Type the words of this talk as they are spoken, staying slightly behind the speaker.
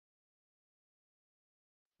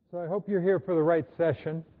So I hope you're here for the right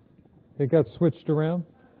session. It got switched around.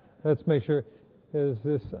 Let's make sure. Is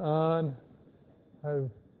this on? Is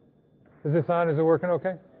this on? Is it working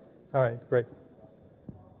okay? All right, great.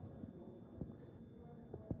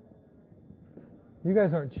 You guys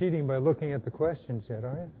aren't cheating by looking at the questions yet,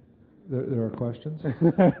 are you? There are questions?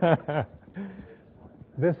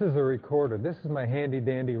 This is a recorder. This is my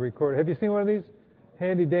handy-dandy recorder. Have you seen one of these?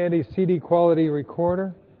 Handy-dandy CD quality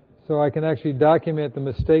recorder? So I can actually document the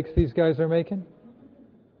mistakes these guys are making.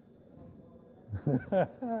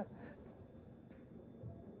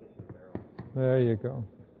 There you go.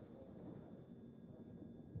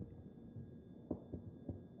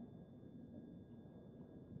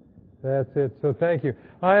 That's it. So thank you.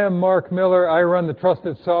 I am Mark Miller. I run the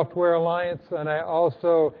Trusted Software Alliance, and I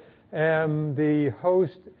also am the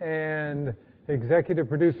host and executive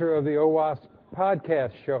producer of the OWASP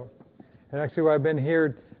podcast show. And actually, while I've been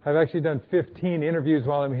here, I've actually done 15 interviews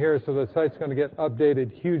while I'm here, so the site's going to get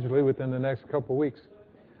updated hugely within the next couple weeks.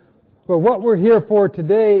 But what we're here for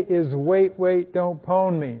today is Wait, Wait, Don't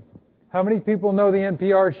Pwn Me. How many people know the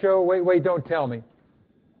NPR show, Wait, Wait, Don't Tell Me?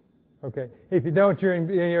 Okay. If you don't, you're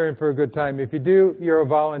in for a good time. If you do, you're a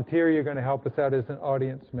volunteer. You're going to help us out as an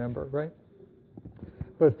audience member, right?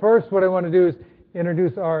 But first, what I want to do is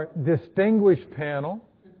introduce our distinguished panel.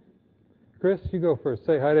 Chris, you go first.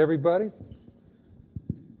 Say hi to everybody.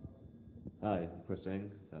 Hi, I'm Chris Eng,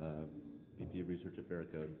 VP of Research at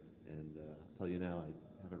Veracode, and I'll tell you now,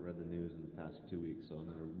 I haven't read the news in the past 2 weeks, so I'm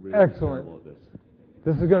going to really be terrible at this.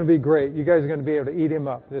 This is going to be great. You guys are going to be able to eat him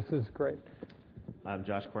up. This is great. I'm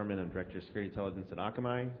Josh Corman. I'm Director of Security Intelligence at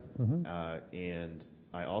Akamai, and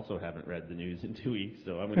I also haven't read the news in 2 weeks,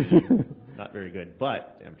 so I'm going to do not very good,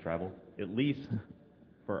 but I'm travel. At least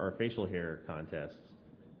for our facial hair contests,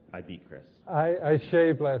 I beat Chris. I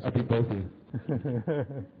shaved last week. I beat both of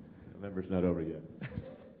you. November's not over yet.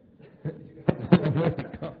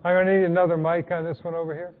 I'm going to need another mic on this one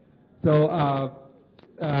over here. So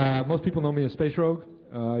most people know me as Space Rogue.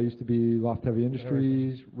 I used to be Loft Heavy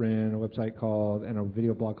Industries, ran a website called, and a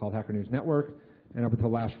video blog called Hacker News Network. And up until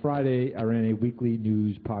last Friday, I ran a weekly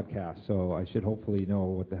news podcast. So I should hopefully know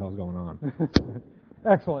what the hell's going on.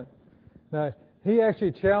 Excellent. Now, he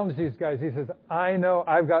actually challenged these guys. He says, I know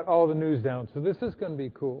I've got all the news down, so this is going to be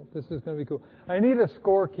cool. This is going to be cool. I need a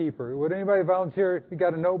scorekeeper. Would anybody volunteer? You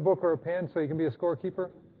got a notebook or a pen so you can be a scorekeeper?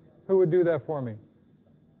 Who would do that for me?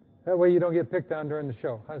 That way you don't get picked on during the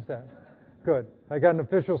show. How's that? Good. I got an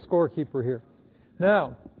official scorekeeper here.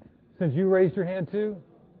 Now, since you raised your hand too,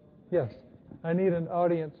 yes, I need an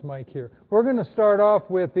audience mic here. We're going to start off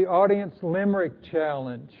with the Audience Limerick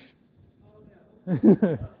Challenge.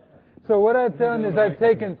 So what I've done is I've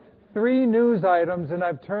taken 3 news items and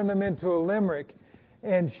I've turned them into a limerick,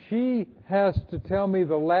 and she has to tell me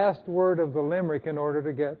the last word of the limerick in order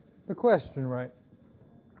to get the question right.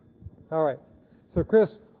 All right. So Chris,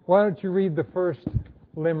 why don't you read the first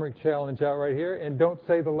limerick challenge out right here, and don't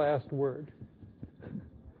say the last word. First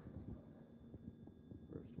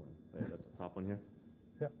one. Wait, that's the top one here?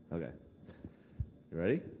 Yeah. Okay. You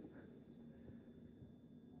ready?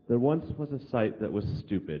 There once was a site that was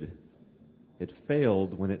stupid. It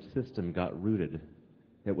failed when its system got rooted.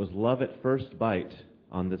 It was love at first bite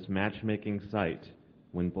on this matchmaking site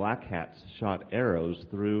when black hats shot arrows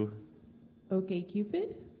through...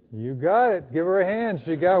 OkCupid? You got it. Give her a hand.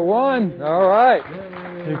 She got one. All right.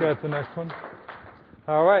 You got the next one.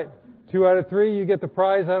 All right. 2 out of 3. You get the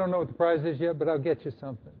prize. I don't know what the prize is yet, but I'll get you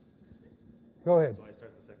something. Go ahead. So I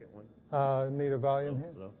start the second one? Need a volume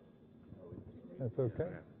here? Hello? That's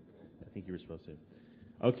okay. I think you were supposed to.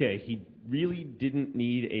 Okay, he really didn't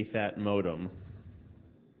need a fat modem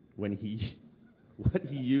when what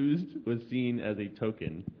he used was seen as a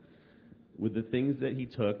token. With the things that he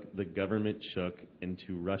took, the government shook, and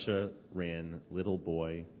to Russia ran little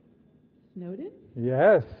boy. Snowden?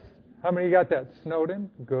 Yes. How many got that? Snowden?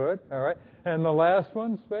 Good. All right. And the last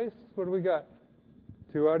one, Space, what do we got?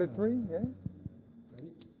 2 out of 3? Yeah.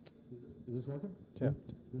 Ready? Is this working? Yeah.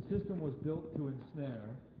 The system was built to ensnare,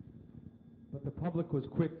 but the public was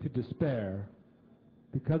quick to despair.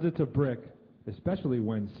 Because it's a brick, especially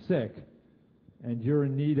when sick, and you're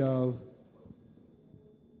in need of...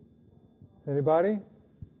 Anybody?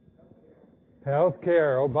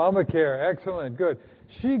 Healthcare, Obamacare, excellent, good.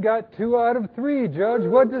 She got 2 out of 3, Judge.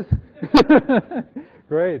 What does?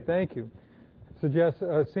 Great, thank you. Suggest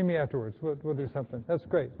see me afterwards. We'll do something. That's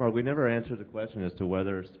great. Mark, we never answered the question as to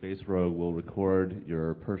whether Space Rogue will record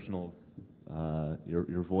your personal,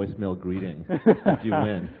 your voicemail greeting if you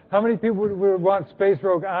win. How many people would want Space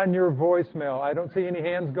Rogue on your voicemail? I don't see any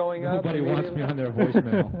hands going up. Nobody wants me on their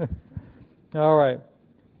voicemail. All right.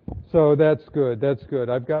 So that's good, that's good.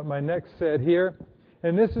 I've got my next set here,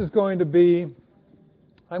 and this is going to be,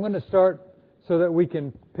 I'm going to start so that we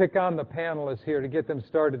can pick on the panelists here to get them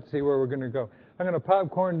started to see where we're going to go. I'm going to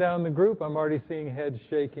popcorn down the group. I'm already seeing heads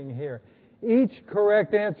shaking here. Each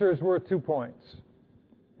correct answer is worth 2 points,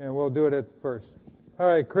 and we'll do it at first. All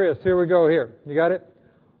right, Chris, here we go here. You got it?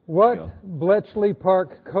 What Bletchley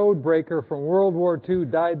Park code breaker from World War II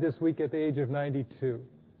died this week at the age of 92?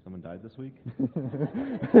 Someone died this week?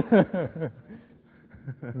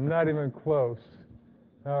 Not even close.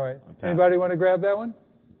 All right. Anybody want to grab that one?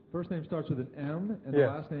 First name starts with an M, and Yeah.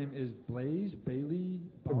 the last name is Bailey.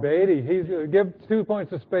 Beatty. He's give 2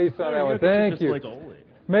 points of space on that one. Thank you. Like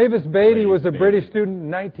Mavis Beatty was a Beatty. British student,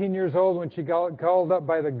 19 years old, when she got called up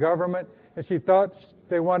by the government, and she thought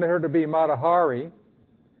they wanted her to be Mata Hari,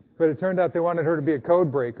 but it turned out they wanted her to be a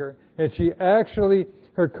code breaker, and she actually,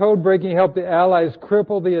 her code breaking helped the Allies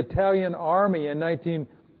cripple the Italian army in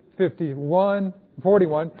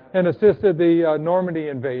 1941 and assisted the Normandy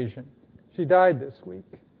invasion. She died this week.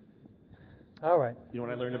 All right. You know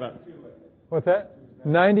what I learned about? What's that?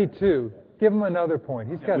 92. Give him another point.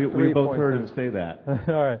 He's got 3 points. We both heard him say that.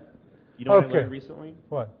 All right. You know what I Okay. learned recently?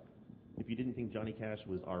 What? If you didn't think Johnny Cash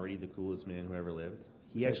was already the coolest man who ever lived,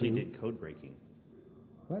 he actually did code breaking.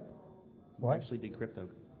 What? He What? actually did crypto.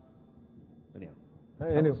 Anyhow.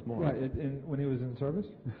 Anyway. Right, when he was in service?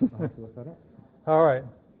 I'll have to look that up. All right.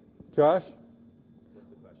 Josh?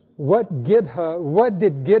 What did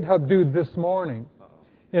GitHub do this morning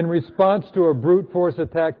in response to a brute force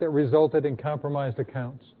attack that resulted in compromised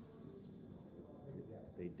accounts?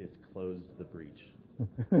 They disclosed the breach.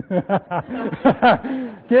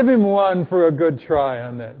 Give him one for a good try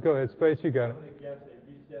on that. Go ahead, Space, you got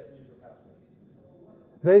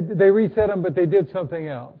it. They reset them, but they did something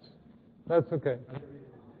else. That's okay.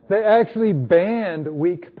 They actually banned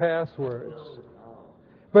weak passwords.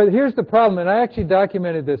 But here's the problem, and I actually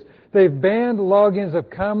documented this. They've banned logins of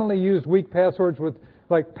commonly used weak passwords with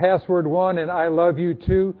like password 1 and I love you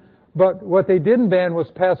 2. But what they didn't ban was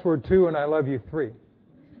password 2 and I love you 3.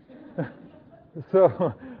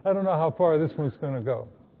 So I don't know how far this one's going to go.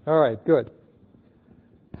 All right, good.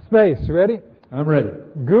 Space, ready? I'm ready.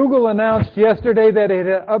 Google announced yesterday that it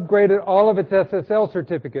had upgraded all of its SSL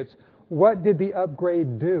certificates. What did the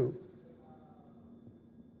upgrade do?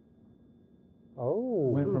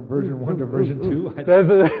 Oh. Went from version 1 to version 2. I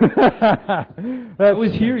I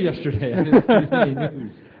was here yesterday. I didn't see any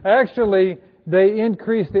news. Actually, they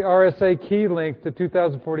increased the RSA key length to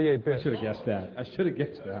 2048 I bits. should have guessed that.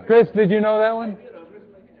 Chris, did you know that one?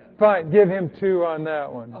 Fine, give him 2 on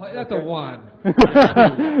that one. Oh, that's a 1.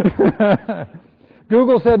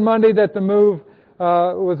 Google said Monday that the move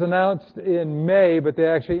was announced in May, but they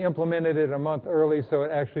actually implemented it a month early, so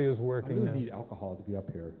it actually is I working really now. need alcohol to be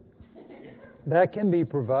up here. That can be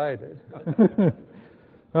provided.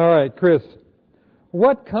 All right, Chris.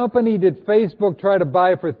 What company did Facebook try to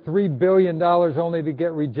buy for $3 billion only to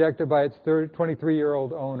get rejected by its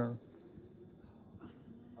 23-year-old owner?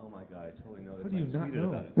 Oh my God, I totally know this. What do you I not tweeted know?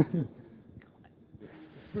 about it.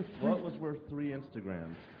 What was worth 3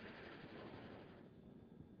 Instagrams?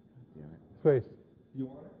 Space. You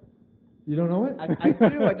don't know it? I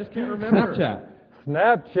do, I just can't remember. Snapchat.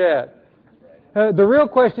 Snapchat. The real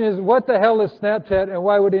question is, what the hell is Snapchat, and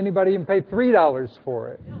why would anybody even pay $3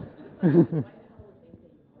 for it?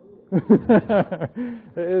 Yeah,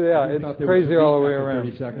 it's crazy all the way around.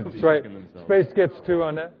 30 seconds. That's right. Space gets 2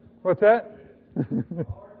 on that. What's that?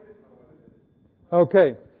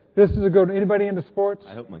 Okay. This is a good one. Anybody into sports?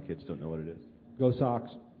 I hope my kids don't know what it is. Go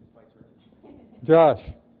Sox. Josh.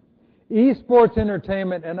 Esports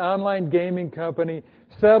Entertainment, an online gaming company,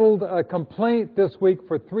 settled a complaint this week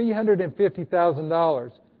for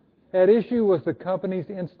 $350,000. At issue was the company's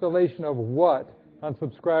installation of what on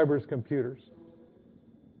subscribers' computers?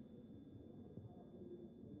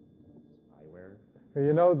 Spyware?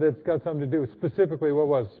 You know, that's got something to do. Specifically, what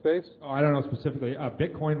was it? Space? Oh, I don't know specifically. A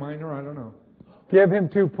Bitcoin miner? I don't know. Give him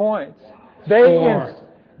 2 points. Score.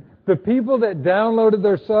 The people that downloaded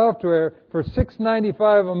their software for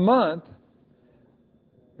 $6.95 a month,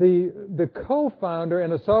 the co-founder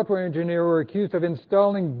and a software engineer were accused of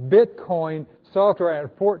installing Bitcoin software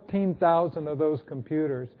at 14,000 of those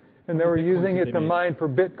computers, and they were using it to mine for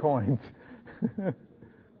Bitcoins.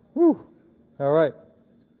 Whew. All right.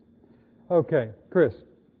 Okay, Chris.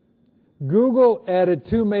 Google added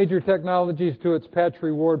 2 major technologies to its Patch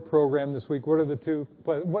Reward program this week. What are the 2?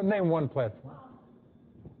 Name one platform.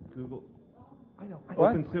 Google. I know.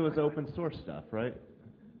 What? OpenSUSE is open source stuff, right?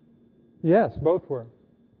 Yes, both were.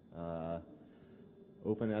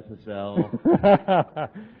 OpenSSL,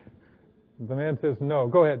 The man says no.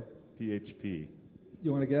 Go ahead. PHP.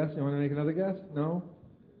 You want to guess? You want to make another guess? No?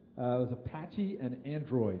 It was Apache and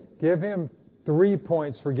Android. Give him 3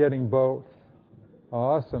 points for getting both.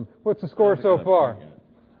 Awesome. What's the score so far?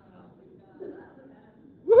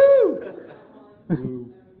 Woohoo!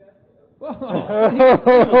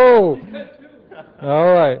 Oh!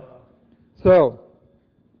 All right. So,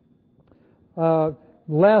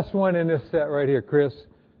 last one in this set right here, Chris.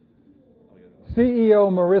 CEO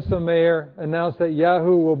Marissa Mayer announced that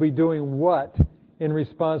Yahoo will be doing what in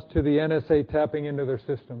response to the NSA tapping into their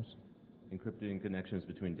systems? Encrypting connections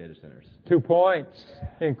between data centers. 2 points.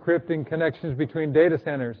 Encrypting connections between data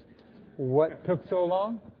centers. What took so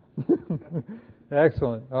long?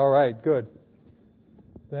 Excellent. All right, good.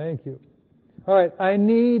 Thank you. All right, I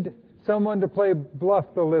need someone to play Bluff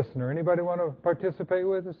the Listener. Anybody want to participate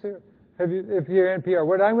with us here? If you're NPR,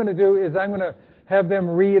 what I'm going to do is I'm going to have them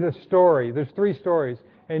read a story. There's 3 stories,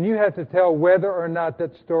 and you have to tell whether or not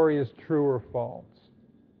that story is true or false.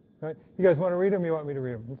 All right? You guys want to read them? You want me to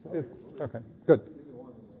read them? Okay, good.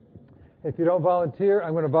 If you don't volunteer,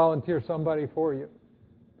 I'm going to volunteer somebody for you.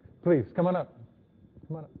 Please, come on up.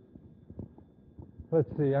 Come on up. Let's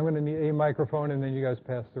see, I'm going to need a microphone, and then you guys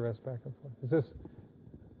pass the rest back and forth. Is this?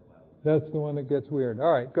 That's the one that gets weird.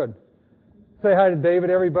 All right, good. Say hi to David,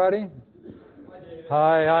 everybody. Hi, David.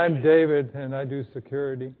 Hi, I'm David, and I do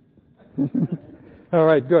security. All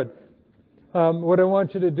right, good. What I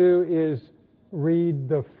want you to do is read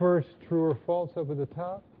the first true or false up at the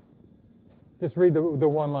top. Just read the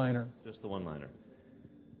one-liner. Just the one-liner.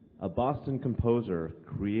 A Boston composer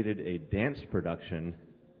created a dance production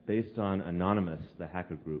based on Anonymous, the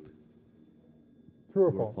hacker group. True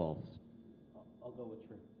or True false? or false? I'll go with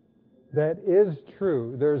true. That is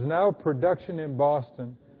true. There's now a production in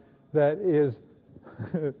Boston that is...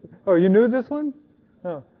 Oh, you knew this one?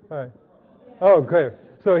 Oh, all right. Oh, okay.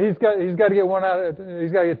 So he's got to get 1 out of...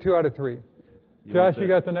 He's got to get 2 out of 3. Josh, you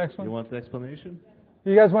got the next one? You want the explanation?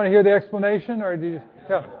 You guys want to hear the explanation, or do you...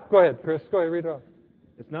 Yeah, go ahead, Chris. Go ahead, read it off.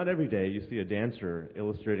 It's not every day you see a dancer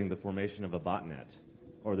illustrating the formation of a botnet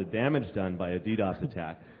or the damage done by a DDoS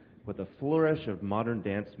attack with a flourish of modern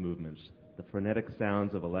dance movements, the frenetic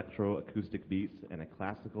sounds of electro-acoustic beats, and a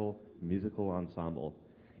classical musical ensemble.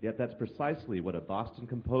 Yet that's precisely what a Boston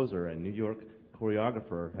composer and New York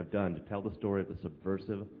choreographer have done to tell the story of the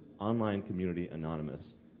subversive online community Anonymous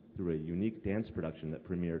through a unique dance production that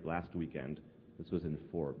premiered last weekend. This was in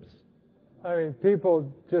Forbes. I mean,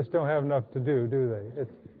 people just don't have enough to do they?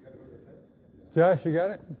 Josh, you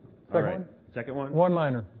got it? All right. Second one?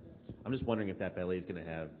 One-liner. I'm just wondering if that ballet is going to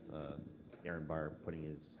have Aaron Barr putting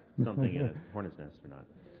his something in a hornet's nest or not.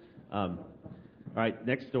 All right,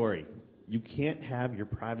 next story. You can't have your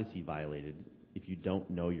privacy violated if you don't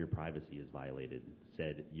know your privacy is violated,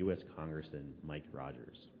 said U.S. Congressman Mike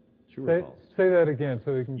Rogers. True or false? Say that again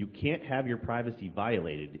so we can... You can't have your privacy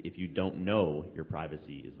violated if you don't know your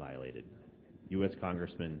privacy is violated. U.S.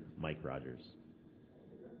 Congressman Mike Rogers.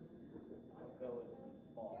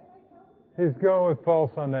 He's going with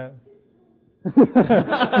false on that.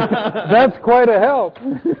 That's quite a help.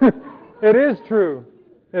 It is true.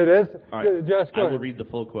 It is. All right. Josh, go I will ahead. read the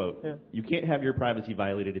full quote. Yeah. You can't have your privacy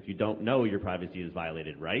violated if you don't know your privacy is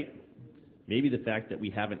violated, right? Maybe the fact that we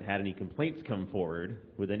haven't had any complaints come forward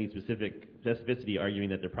with any specificity arguing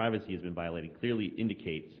that their privacy has been violated clearly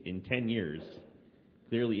indicates, in 10 years,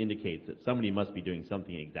 that somebody must be doing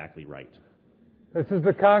something exactly right. This is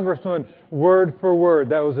the congressman, word for word.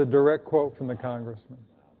 That was a direct quote from the congressman.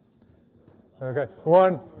 Okay.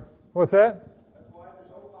 What's that?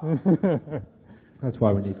 That's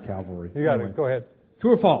why we need cavalry. You got it. Go ahead.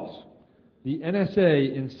 True or false? The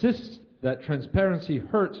NSA insists that transparency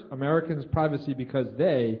hurts Americans' privacy because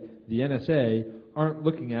they, the NSA, aren't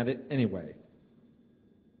looking at it anyway.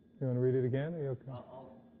 You want to read it again? Are you okay? I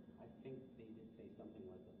think they did say something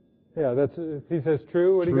like that. Yeah, that's. If he says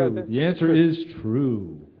true, what do you got there? The answer is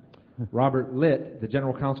true. Robert Litt, the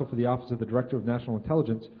general counsel for the Office of the Director of National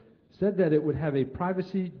Intelligence, said that it would have a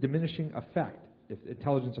privacy-diminishing effect if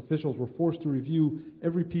intelligence officials were forced to review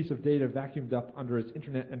every piece of data vacuumed up under its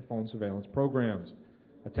internet and phone surveillance programs.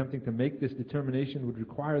 Attempting to make this determination would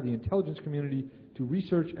require the intelligence community to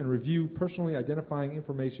research and review personally identifying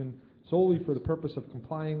information solely for the purpose of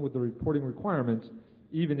complying with the reporting requirements,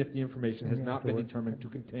 even if the information has not been determined to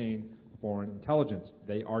contain foreign intelligence,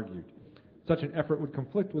 they argued. Such an effort would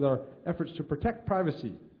conflict with our efforts to protect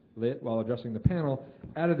privacy. Litt, while addressing the panel,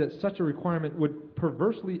 added that such a requirement would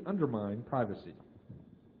perversely undermine privacy.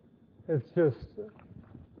 It's just,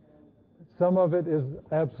 some of it is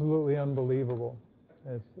absolutely unbelievable.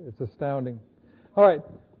 It's astounding. All right,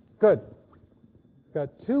 good. Got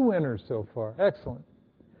 2 winners so far. Excellent.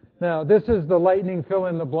 Now, this is the lightning fill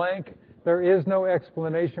in the blank. There is no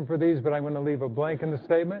explanation for these, but I'm going to leave a blank in the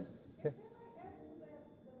statement. Okay.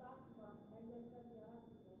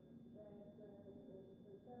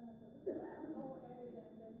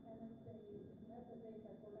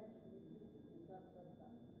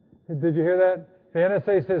 Did you hear that? The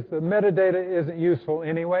NSA says the metadata isn't useful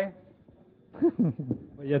anyway.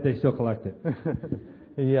 But yet they still collect it.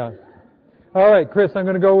 Yeah. All right, Chris, I'm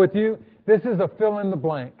going to go with you. This is a fill in the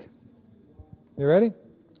blank. You ready?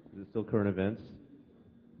 Is it still current events?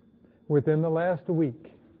 Within the last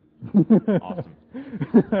week. Awesome.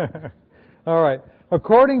 All right.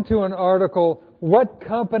 According to an article, what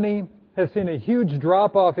company has seen a huge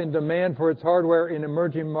drop-off in demand for its hardware in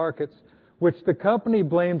emerging markets, which the company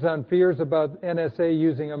blames on fears about NSA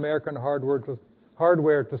using American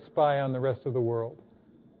hardware to spy on the rest of the world?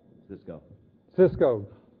 Cisco. Cisco,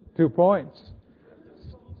 2 points.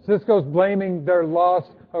 Cisco's blaming their loss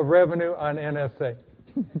of revenue on NSA.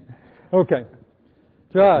 Okay.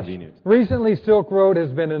 Josh, Convenient. recently Silk Road has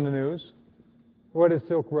been in the news. What is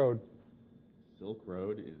Silk Road? Silk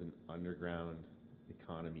Road is an underground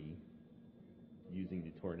economy using the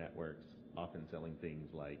Tor networks, often selling things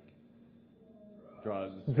like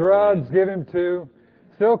drugs. Drugs, give him 2.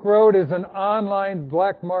 Silk Road is an online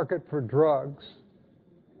black market for drugs.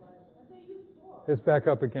 It's back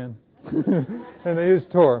up again. And they use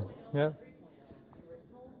Tor. Yeah.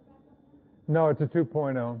 No, it's a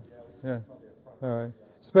 2.0. Yeah. All right.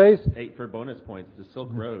 Space? Hey, for bonus points, the Silk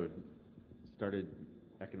Road started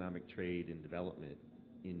economic trade and development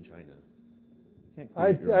in China. Can't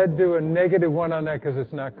create your own I'd do a -1 on that because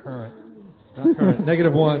it's not current. Not current.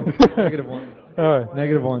 -1. -1. All right.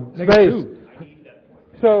 -1. Space. -2.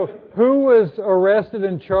 So, who was arrested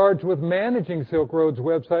and charged with managing Silk Road's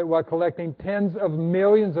website while collecting tens of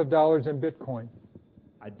millions of dollars in Bitcoin?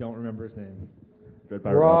 I don't remember his name. Dread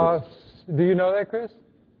Pirate Ross. Roberts. Do you know that, Chris?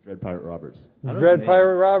 Dread Pirate Roberts. Dread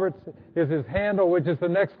Pirate Roberts is his handle, which is the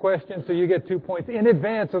next question, so you get 2 points in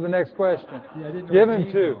advance of the next question. Yeah, I didn't know Give his him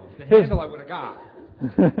name, 2. though. The handle I would have got.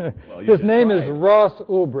 Well, you His should name try. is Ross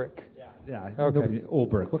Ulbricht. Yeah, Okay. nobody.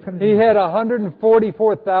 Oldberg. What kind of He name? had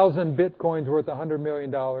 144,000 Bitcoins worth $100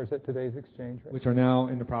 million at today's exchange rate. Which are now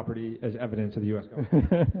in the property as evidence of the U.S.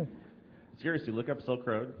 government. Seriously, look up Silk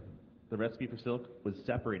Road. The recipe for silk was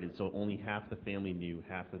separated, so only half the family knew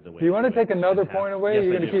half of the way. Do you want to do it, take another and half- point away, Yes, or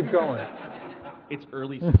are you I going to do. keep going? It's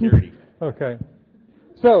early security. Okay.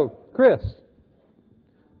 So, Chris,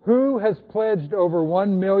 who has pledged over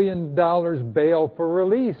 $1 million bail for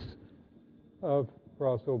release of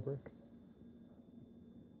Ross Ulbricht?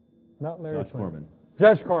 Not Larry Josh Flynn. Corman.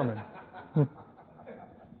 Josh Corman.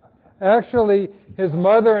 Actually, his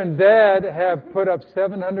mother and dad have put up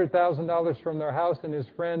 $700,000 from their house, and his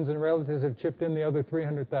friends and relatives have chipped in the other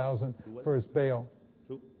 $300,000 for his bail.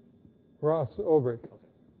 Who? Ross Ulbricht.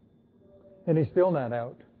 And he's still not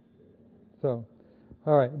out. So,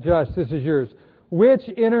 all right, Josh, this is yours. Which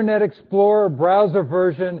Internet Explorer browser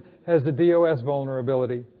version has the DOS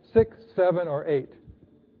vulnerability? 6, 7, or 8?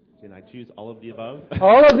 Can I choose all of the above?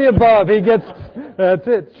 All of the above. He gets, that's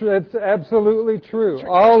it. That's absolutely true.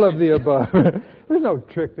 All of the above. There's no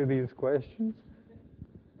trick to these questions.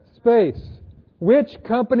 Space. Which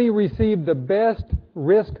company received the Best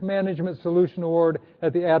Risk Management Solution Award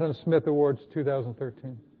at the Adam Smith Awards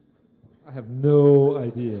 2013? I have no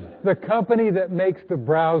idea. The company that makes the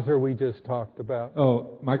browser we just talked about.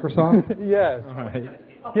 Oh, Microsoft? Yes. All right.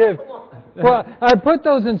 Yes. Well, I put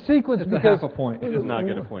those in sequence Just because... half a point. He does not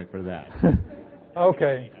get a point for that.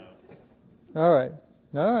 Okay. All right.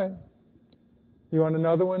 All right. You want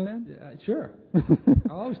another one then? Yeah, sure.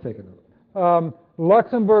 I'll always take another.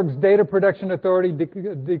 Luxembourg's Data Protection Authority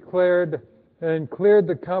declared and cleared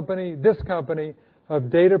this company of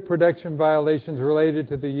data protection violations related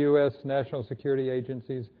to the U.S. National Security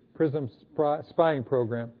Agency's PRISM spying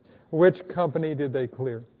program. Which company did they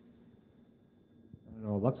clear? I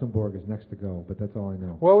don't know. Luxembourg is next to go, but that's all I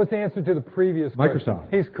know. What was the answer to the previous question?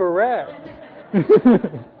 Microsoft. He's correct.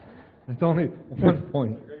 It's only 1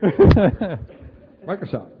 point.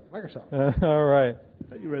 Microsoft. All right. I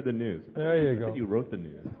thought you read the news. There you I go. thought you wrote the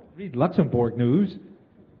news. Read Luxembourg news.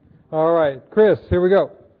 All right. Chris, here we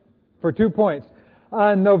go for 2 points.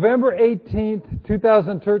 On November 18th,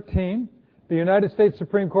 2013, the United States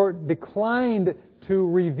Supreme Court declined to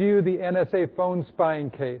review the NSA phone spying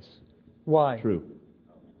case. Why? True.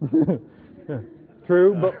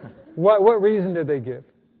 True, but what reason did they give?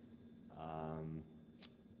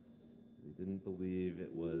 They didn't believe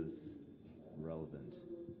it was relevant.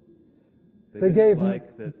 They They didn't gave-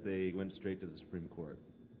 like that they went straight to the Supreme Court.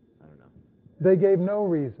 I don't know. They gave no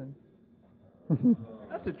reason.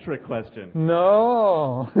 That's a trick question.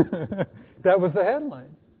 No. That was the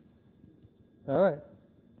headline. All right.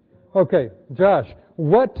 Okay, Josh,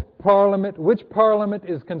 which parliament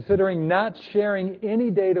is considering not sharing any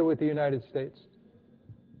data with the United States?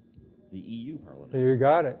 The EU Parliament. You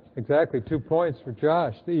got it. Exactly. 2 points for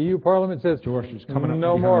Josh. The EU Parliament says, George is coming up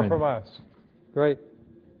no more behind. from us. Great.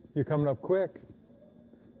 You're coming up quick.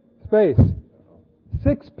 Space.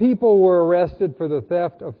 6 people were arrested for the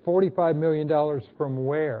theft of $45 million from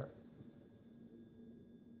where?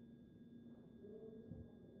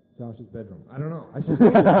 Josh's bedroom. I don't know. I should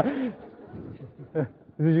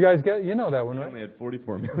Did you guys get? You know that one, He right? only had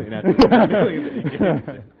 44 million after the million that he gave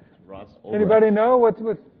to Ross Ulbricht. Anybody know what's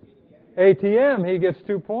ATM? He gets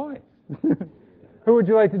 2 points. Who would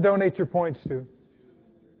you like to donate your points to?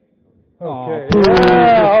 Okay. Aw,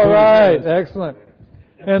 Yeah, all right. yes. Excellent.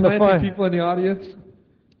 And the Plenty fun. people in the audience.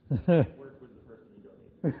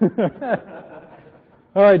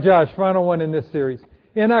 All right, Josh, final one in this series.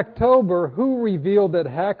 In October, who revealed that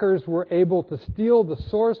hackers were able to steal the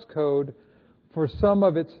source code for some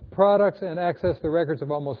of its products and access the records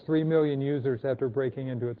of almost 3 million users after breaking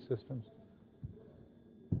into its systems?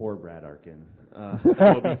 Poor Brad Arkin.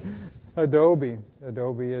 Adobe.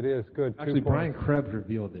 Adobe, it is. Good. 2 Actually, points. Brian Krebs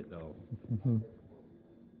revealed it, though.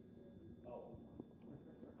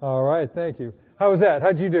 All right, thank you. How was that?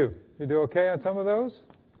 How'd you do? You do okay on some of those?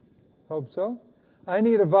 Hope so. I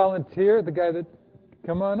need a volunteer, the guy that,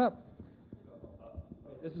 come on up.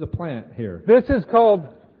 This is a plant here. This is called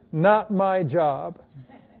Not My Job.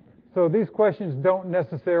 So these questions don't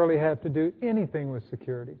necessarily have to do anything with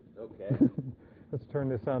security. Okay. Let's turn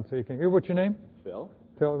this on so you can hear. What's your name? Phil?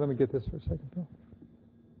 Phil, let me get this for a second, Phil.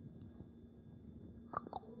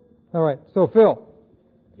 All right, so Phil.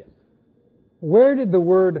 Yes. Where did the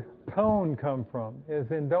word pwn come from? As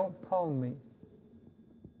in, don't pwn me.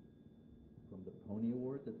 From the Pony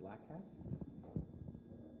Awards at Black Hat?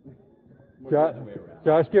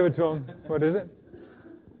 Josh, give it to him. What is it?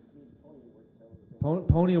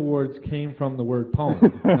 Pony Awards came from the word pwn.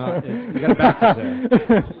 You got it backwards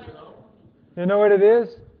there. You know what it is?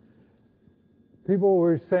 People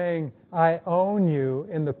were saying, I own you,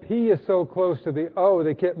 and the P is so close to the O,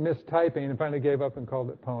 they kept mistyping and finally gave up and called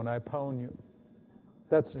it pwn. I pwn you.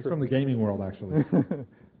 That's It's true. from the gaming world, actually.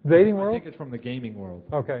 Dating I world? think it's from the gaming world.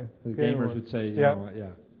 Okay. The Gaming gamers world. would say, you Yep. know, yeah.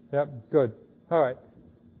 Yep, good. All right.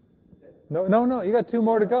 No, you got 2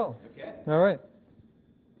 more to go. Okay. All right.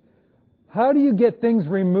 How do you get things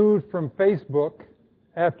removed from Facebook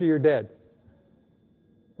after you're dead?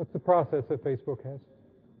 What's the process that Facebook has?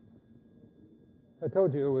 I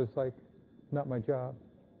told you it was like not my job.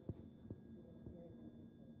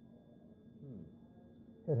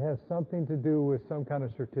 It has something to do with some kind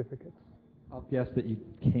of certificates. I'll guess that you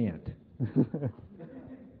can't.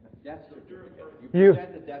 Death certificate. You-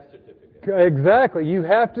 present a death certificate. Exactly. You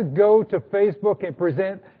have to go to Facebook and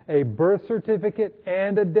present a birth certificate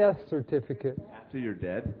and a death certificate. After you're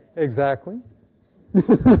dead? Exactly.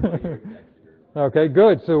 Okay,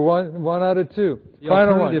 good. So one out of 2. The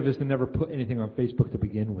Final alternative one. is to never put anything on Facebook to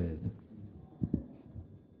begin with.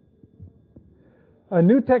 A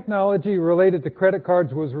new technology related to credit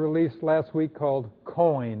cards was released last week called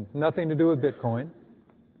Coin. Nothing to do with Bitcoin.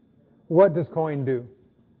 What does Coin do?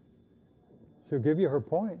 She'll give you her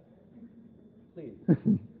point. Please.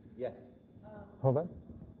 Yes. Hold on.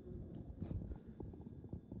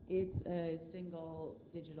 It's a single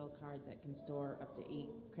digital card that can store up to 8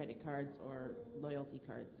 credit cards or loyalty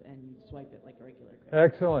cards, and you swipe it like a regular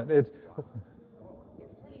credit Excellent.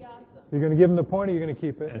 You're going to give him the point, or you're going to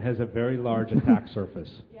keep it? It has a very large attack surface.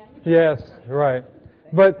 Yes, right.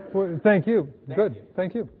 But thank you. Good.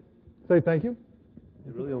 Thank you. Say thank you.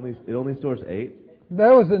 It only stores 8? That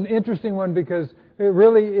was an interesting one because it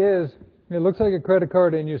really is. It looks like a credit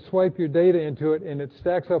card, and you swipe your data into it, and it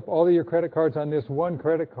stacks up all of your credit cards on this one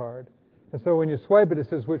credit card. And so when you swipe it, it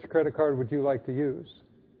says, which credit card would you like to use?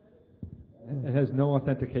 It has no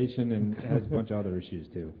authentication and it has a bunch of other issues,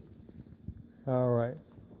 too. All right.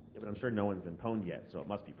 Yeah, but I'm sure no one's been pwned yet, so it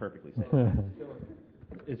must be perfectly safe.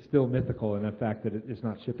 It's still mythical in the fact that it's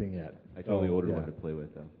not shipping yet. I totally ordered yeah. one to play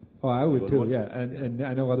with, though. Oh, I would, You too, ordered yeah. one? And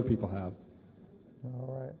I know other people have.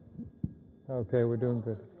 All right. Okay, we're doing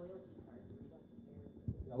good.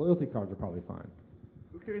 Loyalty cards are probably fine.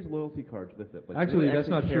 Who carries loyalty cards with it? Like, do Actually, they that's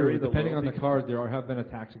not carry true. Depending on the loyalty card, there have been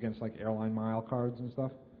attacks against like airline mile cards and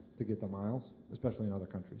stuff to get the miles, especially in other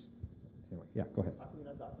countries. Anyway, yeah, go ahead.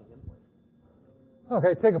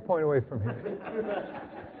 Okay, take a point away from him.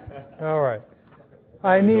 All right.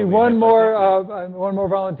 I need one more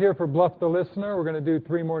volunteer for Bluff the Listener. We're going to do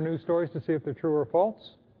 3 more news stories to see if they're true or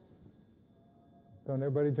false. Don't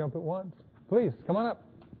everybody jump at once. Please, come on up.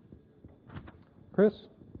 Chris?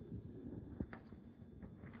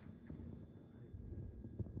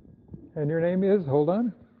 And your name is, hold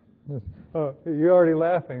on. Oh, you're already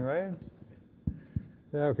laughing, right?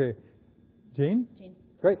 Yeah, okay. Jean? Jean.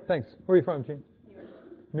 Great, thanks. Where are you from, Jean? New York.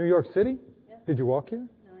 New York City? Yeah. Did you walk here?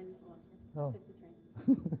 No, I didn't walk here. Oh. Took the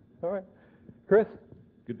train. All right. Chris?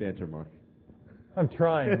 Good banter, Mark. I'm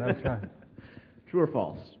trying. True or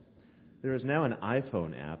false? There is now an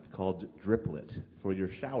iPhone app called Driplet for your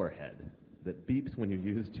shower head that beeps when you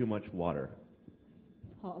use too much water.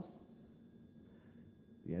 False.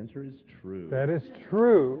 The answer is true. That is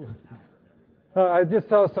true. I just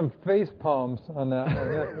saw some face palms on that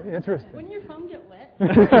one. Interesting. Wouldn't your phone get wet?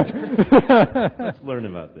 Let's learn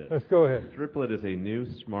about this. Let's go ahead. Driplet is a new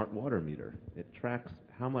smart water meter. It tracks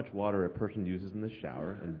how much water a person uses in the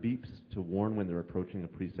shower and beeps to warn when they're approaching a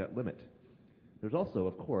preset limit. There's also,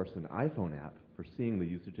 of course, an iPhone app for seeing the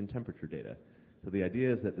usage and temperature data. So the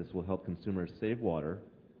idea is that this will help consumers save water,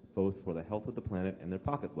 both for the health of the planet and their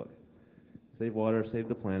pocketbook. Save water, save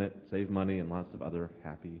the planet, save money, and lots of other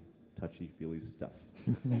happy, touchy-feely stuff.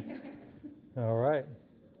 All right.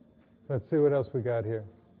 Let's see what else we got here.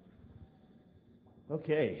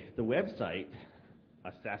 Okay, the website,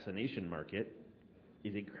 Assassination Market,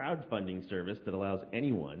 is a crowdfunding service that lets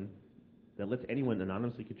anyone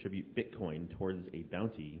anonymously contribute Bitcoin towards a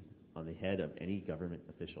bounty on the head of any government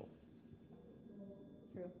official.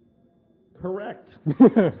 True. Correct.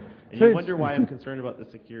 And you wonder why I'm concerned about the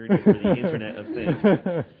security for the Internet of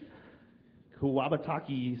Things.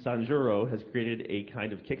 Kawabatake Sanjuro has created a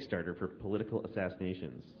kind of Kickstarter for political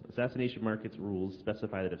assassinations. Assassination Market's rules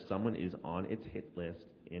specify that if someone is on its hit list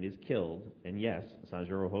and is killed, and yes,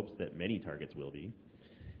 Sanjuro hopes that many targets will be,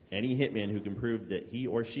 any hitman who can prove that he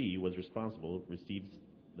or she was responsible receives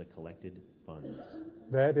the collected funds.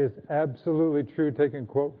 That is absolutely true, taken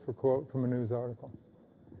quote for quote from a news article.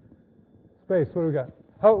 Space, what do we got?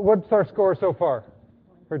 What's our score so far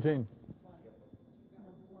for Jean?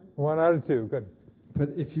 1 out of 2, good. But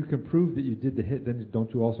if you can prove that you did the hit, then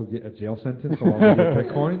don't you also get a jail sentence along with your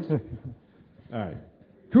Bitcoins? All right.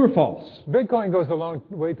 True or false? Bitcoin goes a long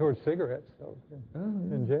way towards cigarettes, though,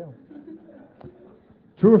 in jail.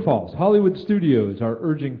 True or false? Hollywood studios are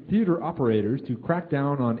urging theater operators to crack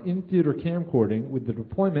down on in-theater camcording with the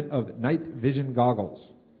deployment of night vision goggles.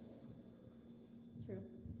 True.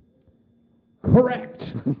 Correct.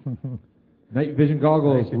 Night vision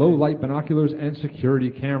goggles, low light binoculars, and security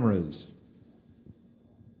cameras.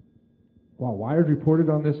 Wow, Wired reported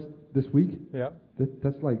on this week? Yeah.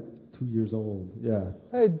 That's like 2 years old. Yeah.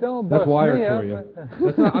 Hey, don't That's bust Wired me for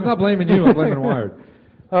up. you. I'm not blaming you, I'm blaming Wired.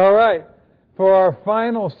 All right. For our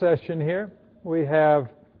final session here, we have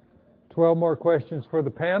 12 more questions for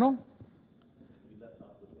the panel.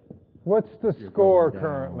 What's the score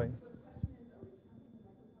currently?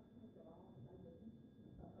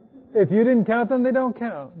 If you didn't count them, they don't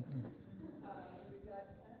count.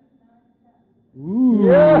 Ooh.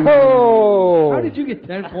 Yo! How did you get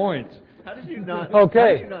 10 points? How did you not? Okay. How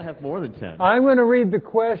did you not have more than 10? I'm going to read the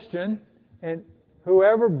question, and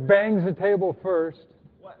whoever bangs the table first,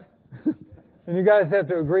 and you guys have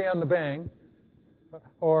to agree on the bang,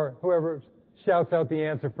 or whoever shouts out the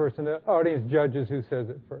answer first, and the audience judges who says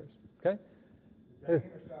it first. Okay?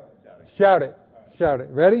 Shout it. Shout it.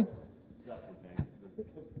 Ready?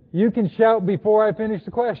 You can shout before I finish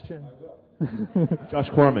the question. Josh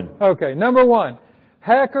Corman. Okay, number 1.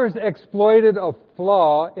 Hackers exploited a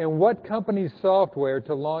flaw in what company's software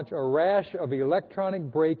to launch a rash of electronic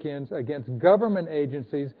break-ins against government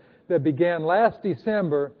agencies that began last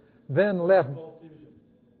December, then left...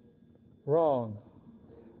 Wrong.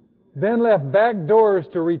 Then left back doors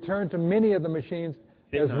to return to many of the machines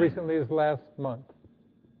as Bit9. recently as last month.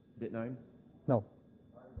 Bit9? No.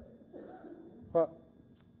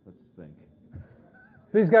 Let's think.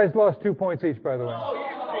 These guys lost 2 points each, by the way.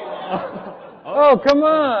 Oh, come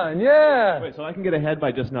on, yeah. Wait, so I can get ahead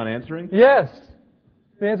by just not answering? Yes.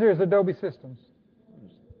 The answer is Adobe Systems.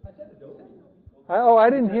 I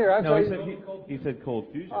didn't hear. I'm No, sorry. he said Cold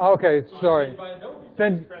Fusion. Okay, sorry.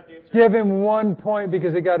 Then give him 1 point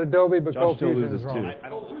because he got Adobe, but Josh Cold still Fusion loses is wrong. I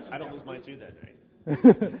don't lose mine too then,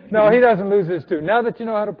 right? No, he doesn't lose his 2. Now that you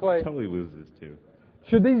know how to play, Totally loses too.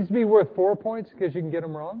 should these be worth 4 points because you can get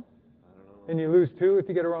them wrong? And you lose 2 if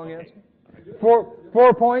you get a wrong answer?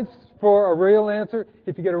 4 points for a real answer.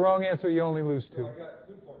 If you get a wrong answer, you only lose 2.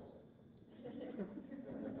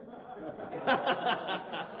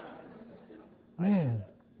 Man,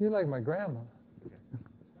 you're like my grandma.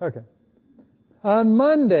 Okay. On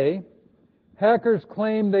Monday, hackers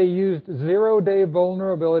claimed they used zero-day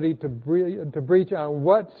vulnerability to breach on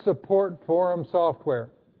what support forum software?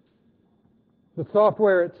 The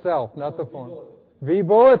software itself, not the forum.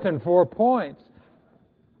 vBulletin, 4 points.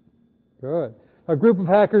 Good. A group of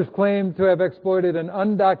hackers claimed to have exploited an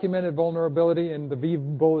undocumented vulnerability in the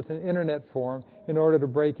vBulletin Internet forum in order to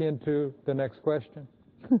break into the next question.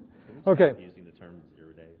 Okay. Using the term 0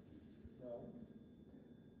 day.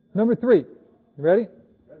 Number 3. You ready?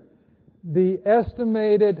 The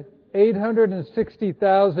estimated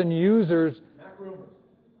 860,000 users.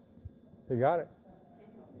 You got it.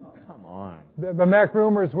 Come on. The Mac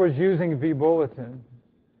Rumors was using vBulletin.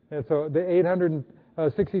 And so the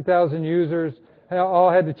 860,000 users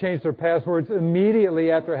all had to change their passwords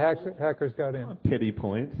immediately after hackers got in. Pity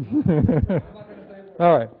point.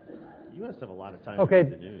 All right. You must have a lot of time Okay. to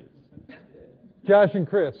read the news. Josh and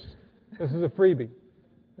Chris, this is a freebie.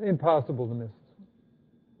 Impossible to miss.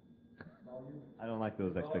 I don't like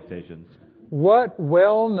those expectations. What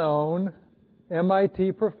well-known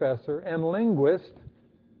MIT professor and linguist...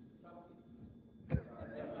 Who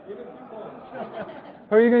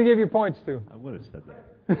are you going to give your points to? I would have said that.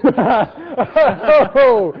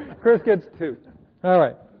 Oh, Chris gets 2. All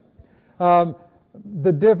right. And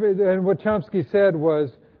what Chomsky said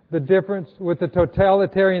was the difference with the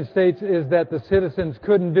totalitarian states is that the citizens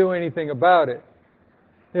couldn't do anything about it.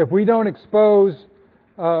 If we don't expose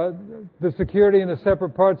the security in the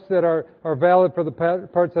separate parts that are valid for the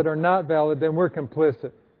parts that are not valid, then we're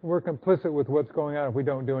complicit. We're complicit with what's going on if we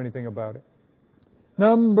don't do anything about it.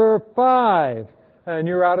 Number 5. And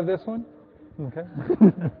you're out of this one? Okay.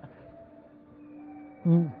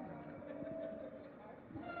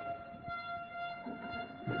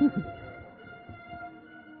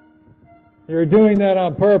 You're doing that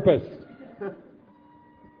on purpose.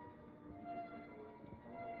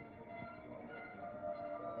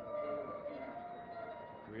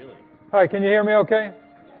 Really? All right, can you hear me okay?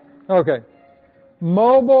 Okay.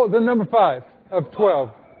 Mobile, the number 5 of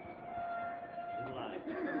 12.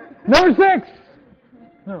 Number 6!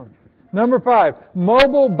 No. Number 5.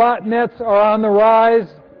 Mobile botnets are on the rise,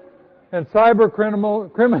 and cyber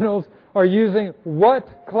criminals are using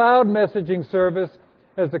what cloud messaging service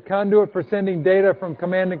as a conduit for sending data from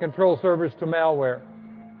command and control servers to malware?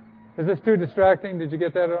 Is this too distracting? Did you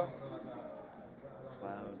get that at all?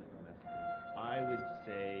 Cloud messaging. I would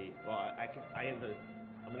say, well, I'm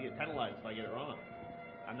going to get penalized if I get it wrong.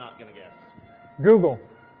 I'm not going to guess. Google.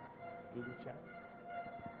 Google Chat.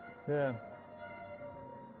 Yeah.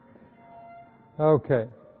 Okay.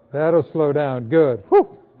 That'll slow down. Good.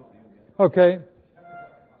 Whew. Okay.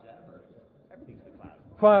 Everything's the cloud.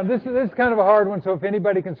 Fine. This is kind of a hard one, so if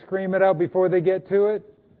anybody can scream it out before they get to it,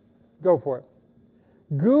 go for it.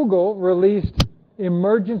 Google released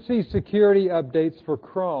emergency security updates for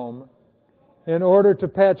Chrome in order to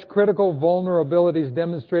patch critical vulnerabilities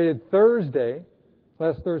demonstrated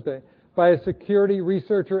last Thursday, by a security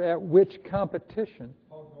researcher at which competition?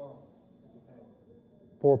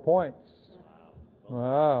 4 points.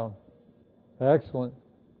 Wow. Excellent.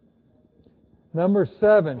 Number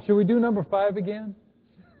 7. Should we do number 5 again?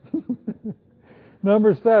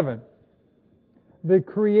 Number 7. The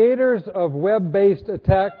creators of web-based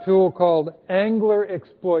attack tool called Angler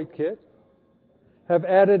Exploit Kit have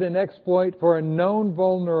added an exploit for a known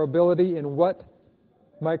vulnerability in what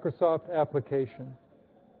Microsoft application?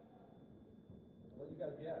 Well, you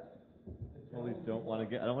got to guess. Well, we don't want to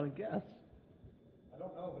guess. I don't want to guess. I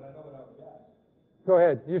don't know, but I know what I would guess. Go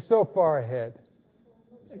ahead. You're so far ahead.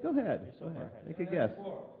 Hey, go ahead. Go ahead. Make a guess.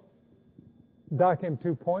 Dock him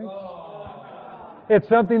 2 points. It's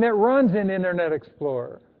something that runs in Internet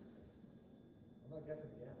Explorer.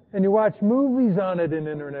 And you watch movies on it in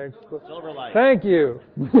Internet Explorer. Silverlight. Thank you.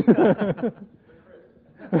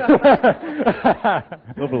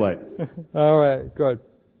 Silverlight. All right, good.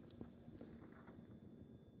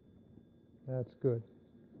 That's good.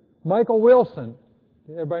 Michael Wilson.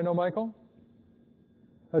 Everybody know Michael?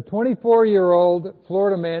 A 24-year-old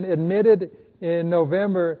Florida man admitted in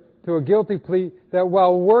November to a guilty plea that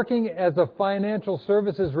while working as a financial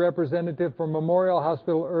services representative for Memorial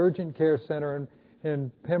Hospital Urgent Care Center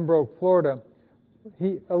in Pembroke, Florida,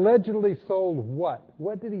 he allegedly sold what?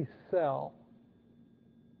 What did he sell?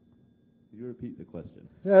 Could you repeat the question?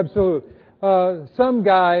 Absolutely. Some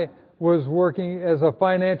guy was working as a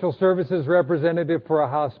financial services representative for a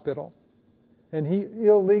hospital, and he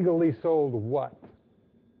illegally sold what?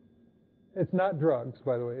 It's not drugs,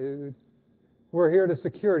 by the way. We're here at a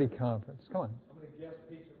security conference. Come on. I'm going to guess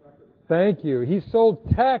patient records. Thank you. He sold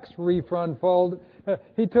tax refund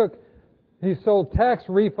he sold tax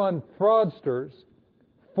refund fraudsters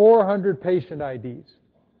 400 patient IDs.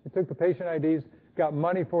 He took the patient IDs, got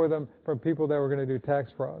money for them from people that were going to do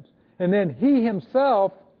tax frauds. And then he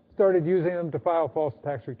himself started using them to file false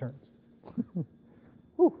tax returns.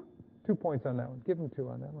 Whew. 2 points on that one. Give him 2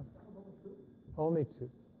 on that one. Only 2.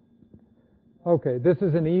 Okay, this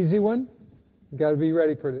is an easy one. You got to be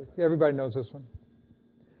ready for this. Everybody knows this one.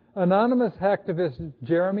 Anonymous hacktivist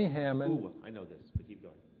Jeremy Hammond. Ooh, I know this, but keep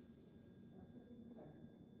going.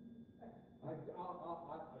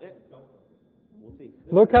 We'll see.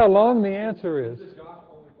 Look how long the answer is.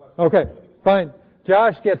 Okay, fine.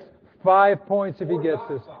 Josh gets 5 points if he gets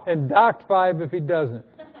this, and docked 5 if he doesn't.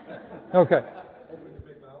 Okay.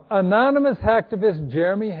 Anonymous hacktivist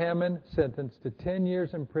Jeremy Hammond sentenced to 10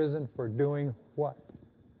 years in prison for doing what?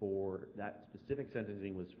 For that specific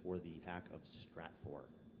sentencing was for the hack of Stratfor,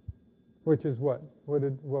 Which is what? What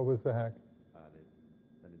was the hack?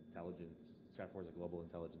 an intelligence. Stratfor is a global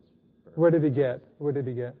intelligence firm. What did he get? What did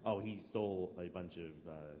he get? Oh, he stole a bunch of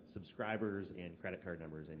subscribers and credit card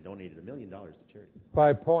numbers and donated $1 million to charity.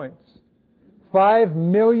 5 points. 5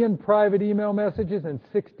 million private email messages and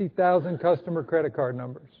 60,000 customer credit card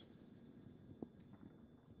numbers.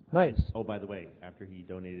 Nice. Oh, by the way, after he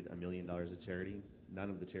donated $1 million to charity, none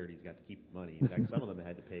of the charities got to keep the money. In fact, some of them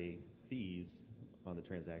had to pay fees on the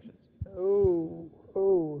transactions.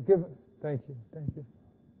 Thank you.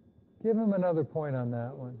 Give him another point on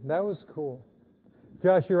that one. That was cool.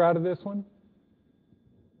 Josh, you're out of this one?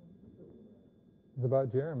 It's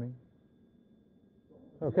about Jeremy.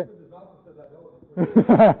 Okay.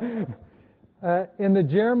 In the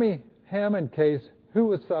Jeremy Hammond case, who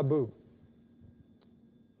was Sabu?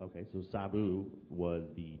 Okay, so Sabu was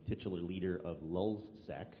the titular leader of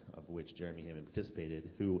LulzSec, of which Jeremy Hammond participated,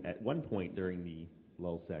 who at one point during the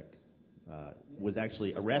LulzSec was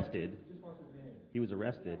actually arrested. He was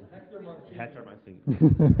arrested. Hector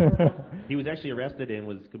Marcinko. He was actually arrested and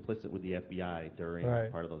was complicit with the FBI during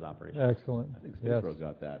part of those operations. Excellent. I think Yes. Spacebro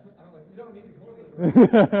got that.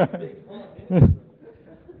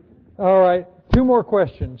 All right, 2 more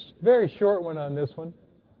questions. Very short one on this one.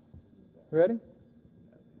 Ready?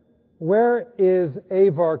 Where is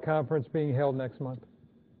AVAR conference being held next month?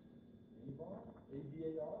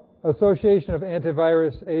 Association of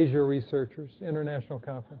Antivirus Asia Researchers, International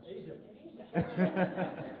Conference.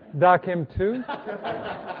 Doc him too?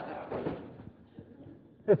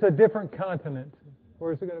 It's a different continent.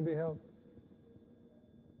 Where is it going to be held?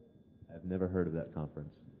 I've never heard of that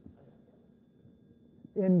conference.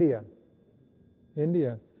 India.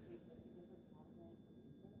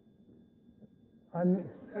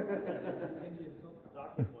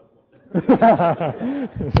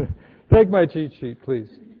 Take my cheat sheet, please.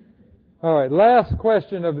 All right, last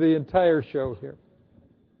question of the entire show here.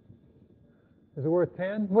 Is it worth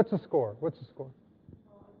 10? What's the score?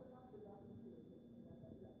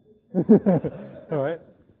 All right.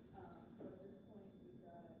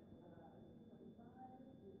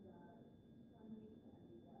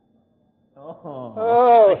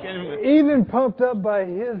 Oh, even pumped up by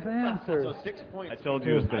his answers. So 6 points. I told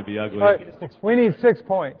you it was going to be ugly. All right, we need 6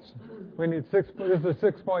 points. This is a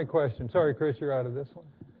 6-point question. Sorry, Chris, you're out of this one.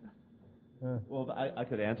 Well, I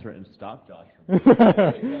could answer it and stop Josh.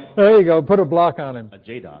 There you go. Put a block on him. A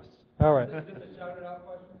JDOS. All right.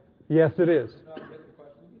 Yes, it is.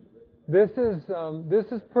 This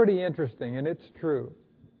is pretty interesting, and it's true.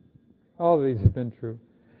 All of these have been true.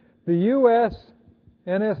 The U.S.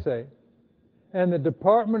 NSA and the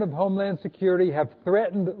Department of Homeland Security have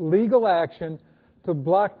threatened legal action to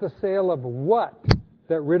block the sale of what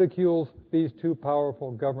that ridicules these 2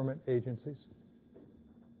 powerful government agencies?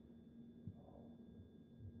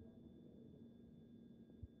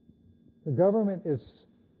 The government is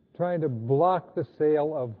trying to block the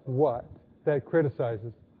sale of what that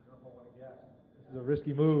criticizes? This is a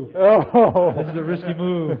risky move. Oh! This is a risky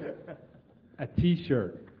move. A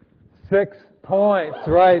T-shirt. 6 points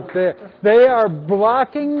right there. They are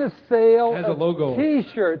blocking the sale Has a of logo.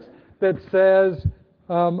 T-shirts that says,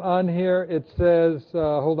 on here, it says,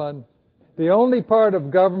 hold on, the only part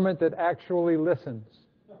of government that actually listens.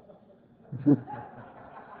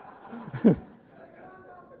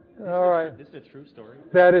 All right. This is a true story?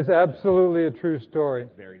 That is absolutely a true story.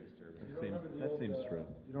 Very disturbing. That seems true.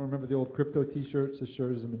 You don't remember the old crypto T-shirts, as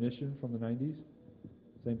sure as ammunition from the 90s?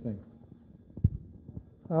 Same thing.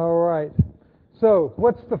 All right. So,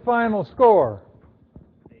 what's the final score?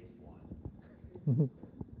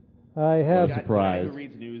 I have. The guy who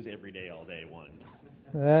reads news every day, all day, won.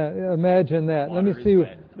 Imagine that. Let me see.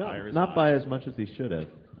 Not by as much as he should have.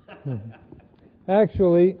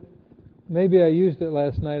 Actually, maybe I used it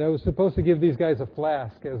last night. I was supposed to give these guys a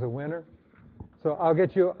flask as a winner. So I'll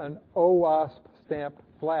get you an OWASP stamped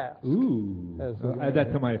flask. Ooh. Add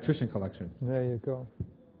that to my attrition collection. There you go.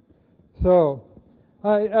 So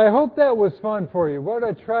I hope that was fun for you. What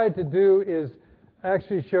I tried to do is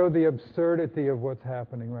actually show the absurdity of what's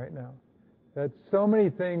happening right now. That so many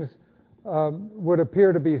things would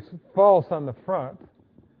appear to be false on the front,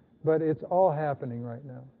 but it's all happening right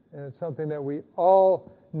now. And it's something that we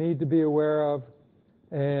all need to be aware of.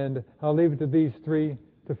 And I'll leave it to these three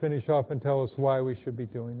to finish off and tell us why we should be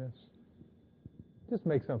doing this. Just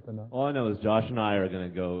make something up. All I know is Josh and I are going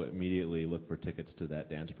to go immediately look for tickets to that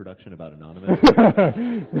dance production about Anonymous.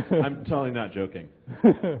 I'm totally not joking.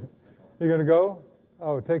 You're going to go?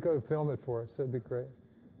 Oh, film it for us. That'd be great.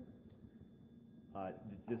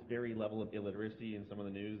 This very level of illiteracy in some of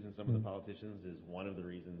the news and some of the politicians is one of the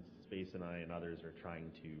reasons Space and I and others are trying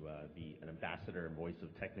to be an ambassador and voice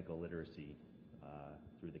of technical literacy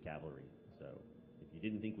through the cavalry. So if you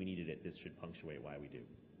didn't think we needed it, this should punctuate why we do.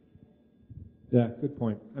 Yeah, good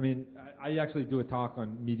point. I mean, I actually do a talk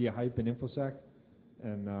on media hype and InfoSec,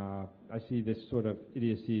 and I see this sort of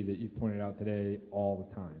idiocy that you pointed out today all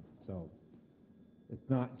the time. So it's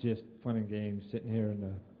not just fun and games sitting here in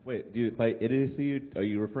the... Wait, by idiocy, are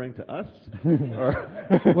you referring to us?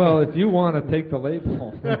 Well, if you want to take the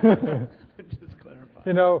label. Just clarify.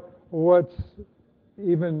 You know, what's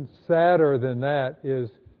even sadder than that is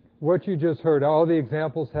what you just heard. All the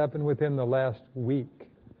examples happened within the last week.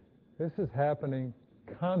 This is happening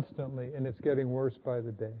constantly, and it's getting worse by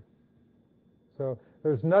the day. So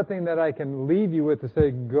there's nothing that I can leave you with to say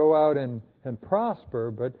go out and prosper,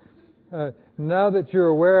 but now that you're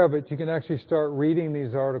aware of it, you can actually start reading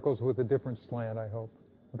these articles with a different slant, I hope.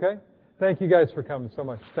 Okay? Thank you guys for coming so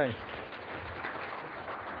much. Thanks.